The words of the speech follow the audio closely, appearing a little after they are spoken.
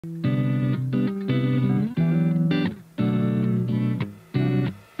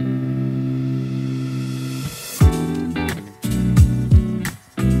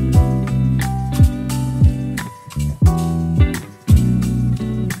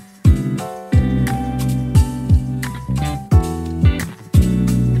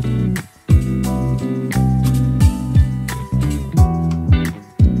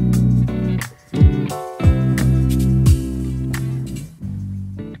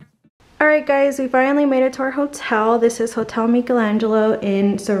Alright guys, we finally made it to our hotel. This is Hotel Michelangelo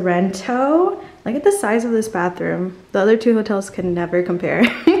in Sorrento. Look at the size of this bathroom. The other two hotels can never compare.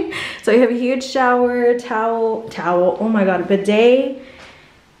 So we have a huge shower, towel, oh my god, bidet,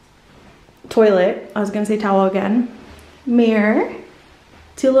 toilet, I was gonna say towel again, mirror,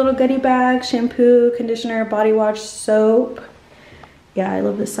 2 little goodie bags, shampoo, conditioner, body wash, soap. Yeah, I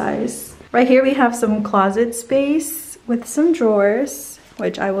love the size. Right here we have some closet space with some drawers,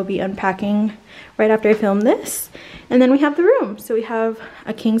 which I will be unpacking right after I film this. And then we have the room. So we have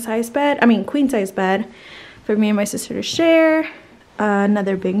a queen size bed for me and my sister to share.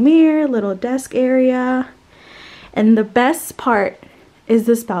 Another big mirror, little desk area. And the best part is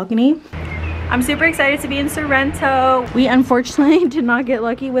this balcony. I'm super excited to be in Sorrento. We unfortunately did not get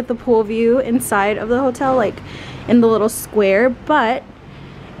lucky with the pool view inside of the hotel, like in the little square, but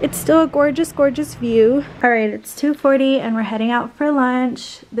it's still a gorgeous, gorgeous view. All right, it's 2:40 and we're heading out for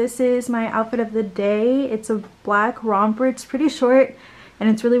lunch. This is my outfit of the day. It's a black romper. It's pretty short and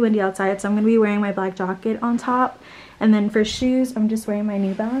it's really windy outside, so I'm gonna be wearing my black jacket on top. And then for shoes, I'm just wearing my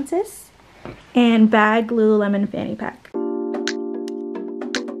New Balances. And bag, Lululemon fanny pack.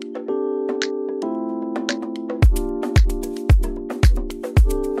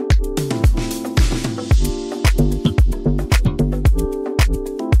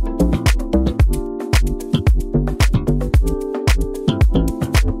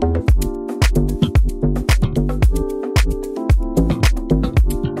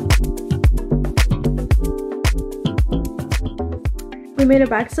 We made it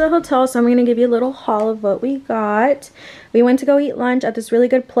back to the hotel, so I'm going to give you a little haul of what we got. We went to go eat lunch at this really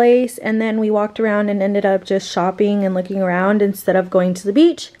good place, and then we walked around and ended up just shopping and looking around instead of going to the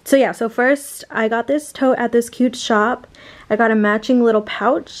beach. So yeah, so first I got this tote at this cute shop. I got a matching little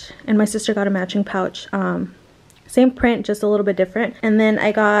pouch, and my sister got a matching pouch. Same print, just a little bit different. And then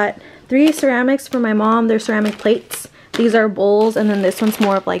I got 3 ceramics for my mom. They're ceramic plates. These are bowls, and then this one's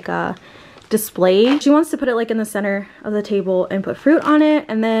more of like a display. She wants to put it like in the center of the table and put fruit on it.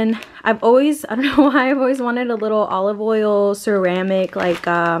 And then I don't know why, I've always wanted a little olive oil ceramic, like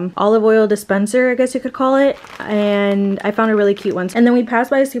olive oil dispenser, I guess you could call it. And I found a really cute one. And then we passed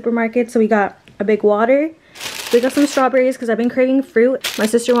by a supermarket, so we got a big water. We got some strawberries because I've been craving fruit. My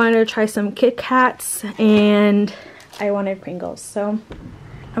sister wanted to try some Kit Kats and I wanted Pringles. So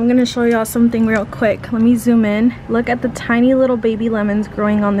I'm gonna show y'all something real quick. Let me zoom in. Look at the tiny little baby lemons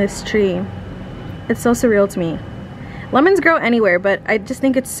growing on this tree. It's so surreal to me. Lemons grow anywhere, but I just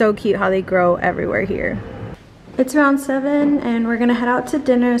think it's so cute how they grow everywhere here. It's around 7 and we're gonna head out to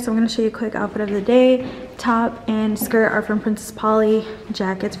dinner, so I'm gonna show you a quick outfit of the day. Top and skirt are from Princess Polly.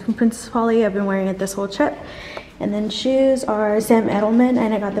 Jacket's from Princess Polly. I've been wearing it this whole trip. And then shoes are Sam Edelman,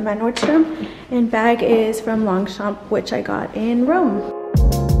 and I got them at Nordstrom. And bag is from Longchamp, which I got in Rome.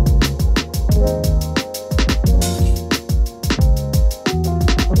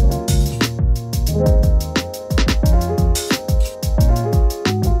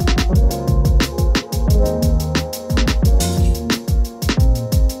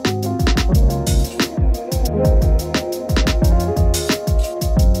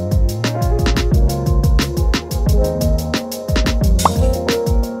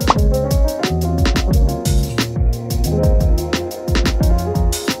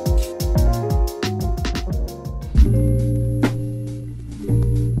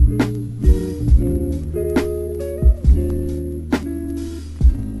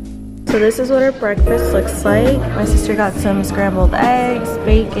 So this is what our breakfast looks like. My sister got some scrambled eggs,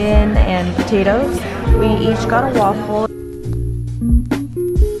 bacon, and potatoes. We each got a waffle.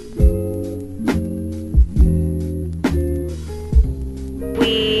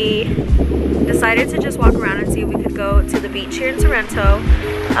 We decided to just walk around and see if we could go to the beach here in Sorrento.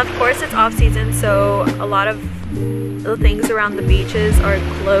 Of course, it's off season, so a lot of the things around the beaches are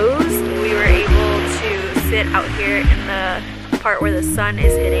closed. We were able to sit out here in the part where the sun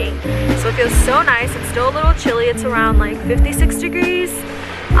is hitting, so it feels so nice. It's still a little chilly. It's around like 56 degrees,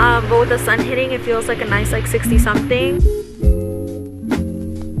 but with the sun hitting, it feels like a nice like 60 something.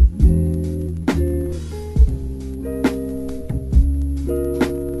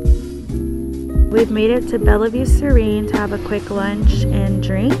 We've made it to Bellevue Serene to have a quick lunch and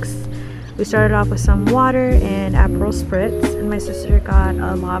drinks. We started off with some water and Aperol Spritz, and my sister got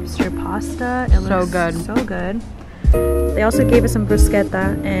a lobster pasta. It looks so good. They also gave us some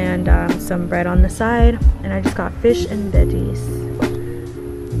bruschetta and some bread on the side, and I just got fish and veggies.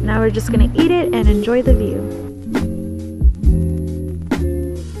 Now we're just gonna eat it and enjoy the view.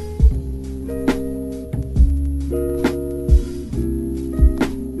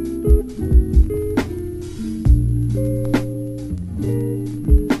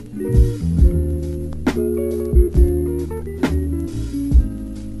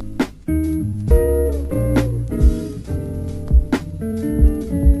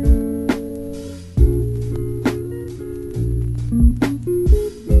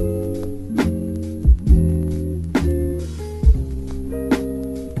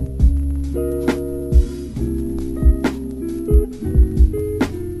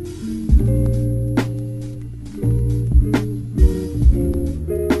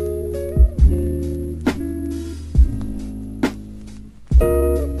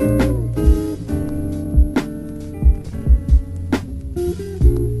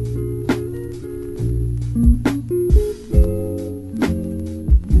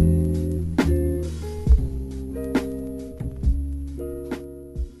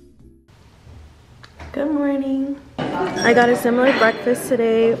 I got a similar breakfast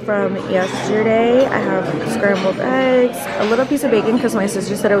today from yesterday. I have scrambled eggs, a little piece of bacon because my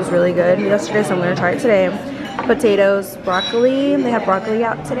sister said it was really good yesterday, so I'm going to try it today. Potatoes, broccoli, they have broccoli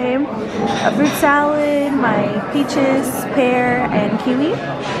out today. A fruit salad, my peaches, pear, and kiwi.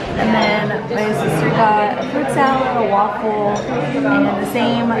 And then my sister got a fruit salad, a waffle, and the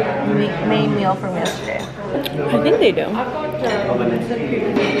same main meal from yesterday. I think they do.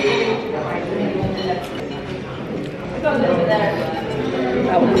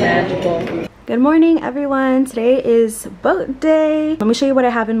 That was magical. Good morning, everyone. Today is boat day. Let me show you what I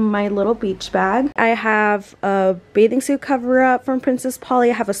have in my little beach bag. I have a bathing suit cover up from Princess Polly.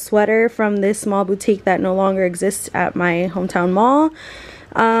 I have a sweater from this small boutique that no longer exists at my hometown mall.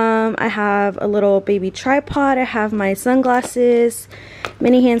 I have a little baby tripod. I have my sunglasses,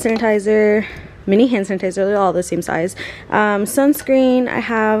 mini hand sanitizer, they're all the same size. Sunscreen. I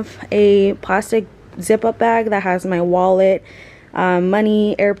have a plastic zip-up bag that has my wallet,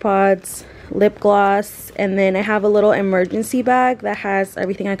 money, AirPods, lip gloss, and then I have a little emergency bag that has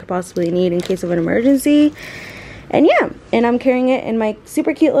everything I could possibly need in case of an emergency. And yeah, and I'm carrying it in my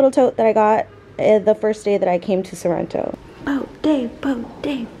super cute little tote that I got the first day that I came to Sorrento. Boat day, boat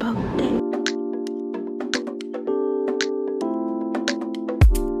day, boat day.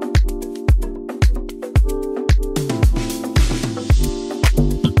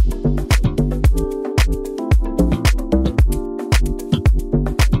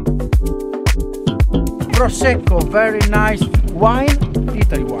 Prosecco, very nice wine,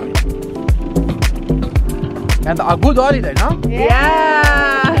 Italy wine. And a good holiday, no?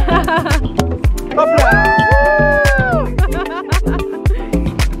 Yeah!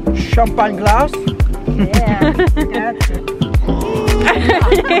 Champagne glass. Yeah.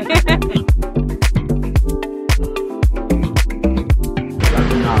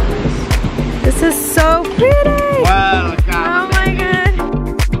 This is so pretty! Welcome! Oh my god!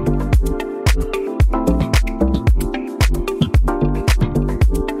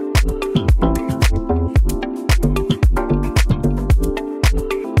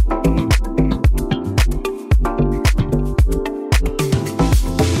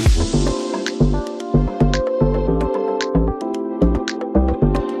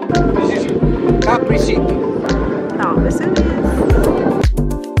 Capri City. No, this is.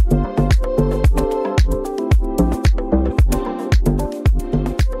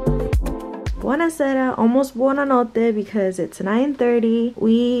 Buonasera, almost buonanotte because it's 9:30.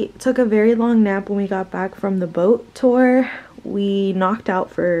 We took a very long nap when we got back from the boat tour. We knocked out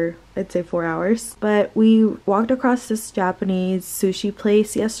for, I'd say, 4 hours. But we walked across this Japanese sushi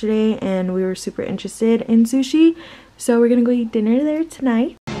place yesterday and we were super interested in sushi. So we're gonna go eat dinner there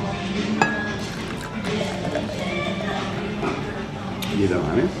tonight.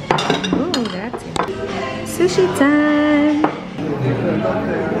 Oh, that's it. Sushi time!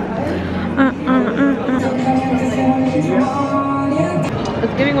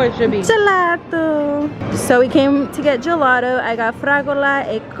 It's giving what it should be. Gelato! So we came to get gelato. I got fragola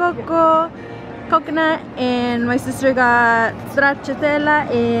e coco, coconut, and my sister got stracciatella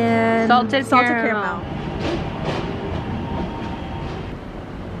and Salted caramel.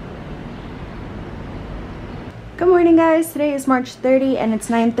 Good morning, guys. Today is March 30 and it's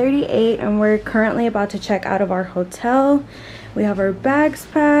 9:38 and we're currently about to check out of our hotel. We have our bags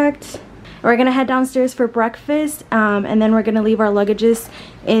packed. We're gonna head downstairs for breakfast and then we're gonna leave our luggages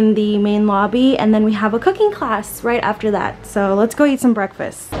in the main lobby and then we have a cooking class right after that. So let's go eat some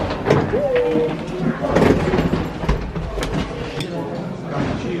breakfast.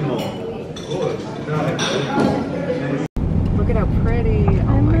 Look at how pretty.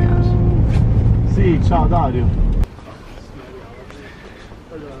 Oh my gosh. Sì, ciao Dario.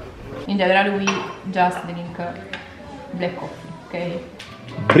 In general, we just drink black coffee, okay?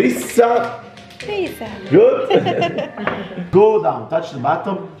 Brissa. Good. Go down, touch the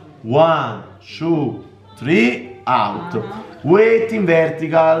bottom. 1, 2, 3, out. Wait in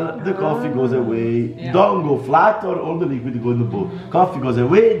vertical, the coffee goes away. Yeah. Don't go flat or all the liquid go in the bowl. Coffee goes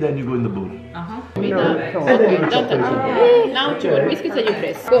away, then you go in the bowl. Now biscuits that you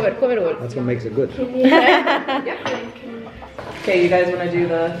press. Cover all. That's what makes it good. Okay, you guys want to do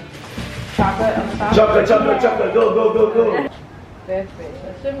the chocolate on the top? Chocolate, chocolate, chocolate, go, go, go, go. Perfect.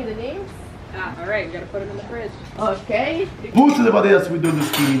 Show me the names. Alright, you gotta put them in the fridge. Okay. Put the potatoes with the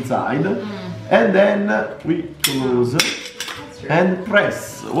skin inside. And then we close and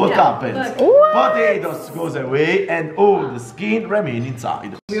press. What happens? Potatoes goes away and all the skin remain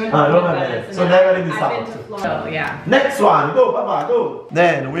inside. So never in the south. Oh, yeah. Next one, go Papa, go.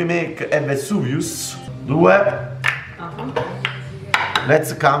 Then we make a Vesuvius. 2.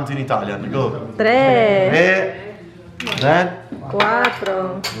 Let's count in Italian, go. 3. 3, Then?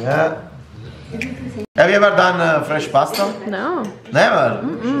 4. Yeah. Have you ever done fresh pasta? No.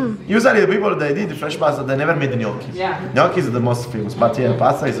 Never? Usually the people that did fresh pasta, they never made gnocchi. Yeah. Gnocchi is the most famous, but yeah,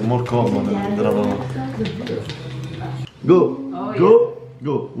 pasta is more common. Go,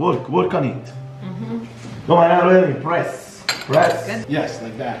 go, work on it. Come on, really, press. Yes,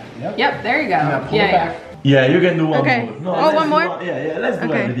 like that. Yep. Yep, there you go. Now pull it back. Yeah, you can do one Okay. more. No, Oh, let's one do more? Yeah, let's do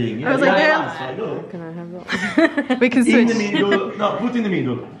Okay. everything. Yeah, I was like, go. Can I have that? We can In the switch. middle, no, put in the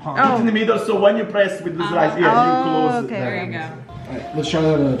middle. Put in the middle, so when you press with the slice, you close. okay. There you go. Alright, let's try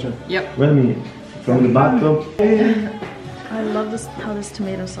that another time. Yep. Wait a minute. From the bottom. I love this, how this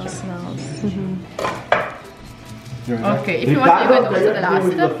tomato sauce smells. Okay, if you want, you can also the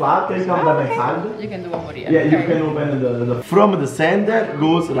with the last. flat, can you come by my hand? You can do one more here. Yeah, you can open the from the center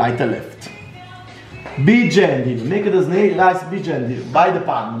goes right and left. Be gentle, make the snake nice, be gentle. By the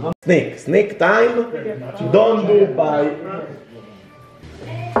pan. Don't snake time. Don't do by.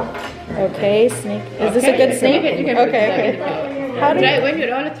 Okay, snake. Is this a good snake? You can Okay. How do try, you... when you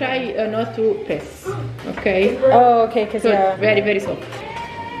roll, try not to press. Okay? Oh, okay, because So yeah. very, very soft.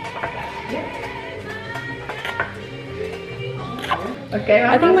 Okay,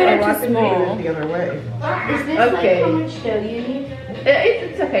 I think mine are too small. The other way. Okay.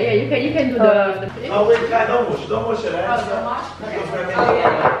 It's okay, yeah, you can do the No, wait, don't wash the rest.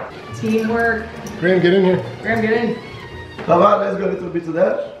 teamwork. Graham, get in here. Graham, get in. Come on, let's go a little bit to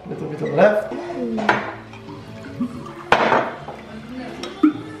there, a little bit to the left.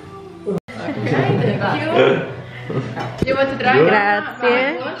 You want to try?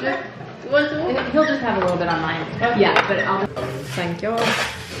 Grazie. You want to? He'll just have a little bit on mine. Yeah, but I'll. Thank you.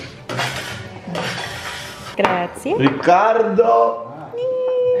 Grazie. Riccardo.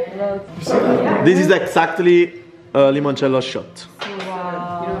 This is exactly a limoncello shot.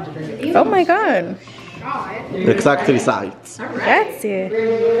 Oh my god. Exactly size. Grazie.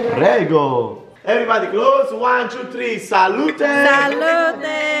 Prego. Everybody close. 1, 2, 3. Salute. Salute.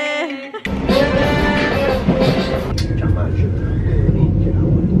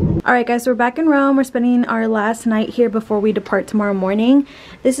 Alright guys, we're back in Rome. We're spending our last night here before we depart tomorrow morning.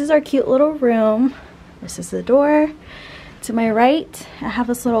 This is our cute little room. This is the door. To my right, I have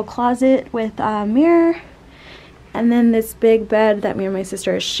this little closet with a mirror. And then this big bed that me and my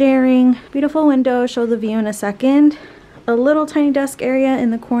sister are sharing. Beautiful window, show the view in a second. A little tiny desk area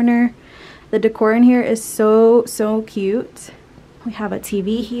in the corner. The decor in here is so cute. We have a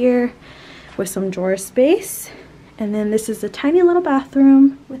TV here with some drawer space. And then this is a tiny little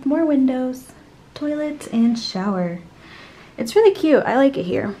bathroom with more windows, toilet, and shower. It's really cute. I like it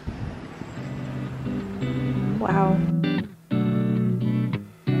here. Wow.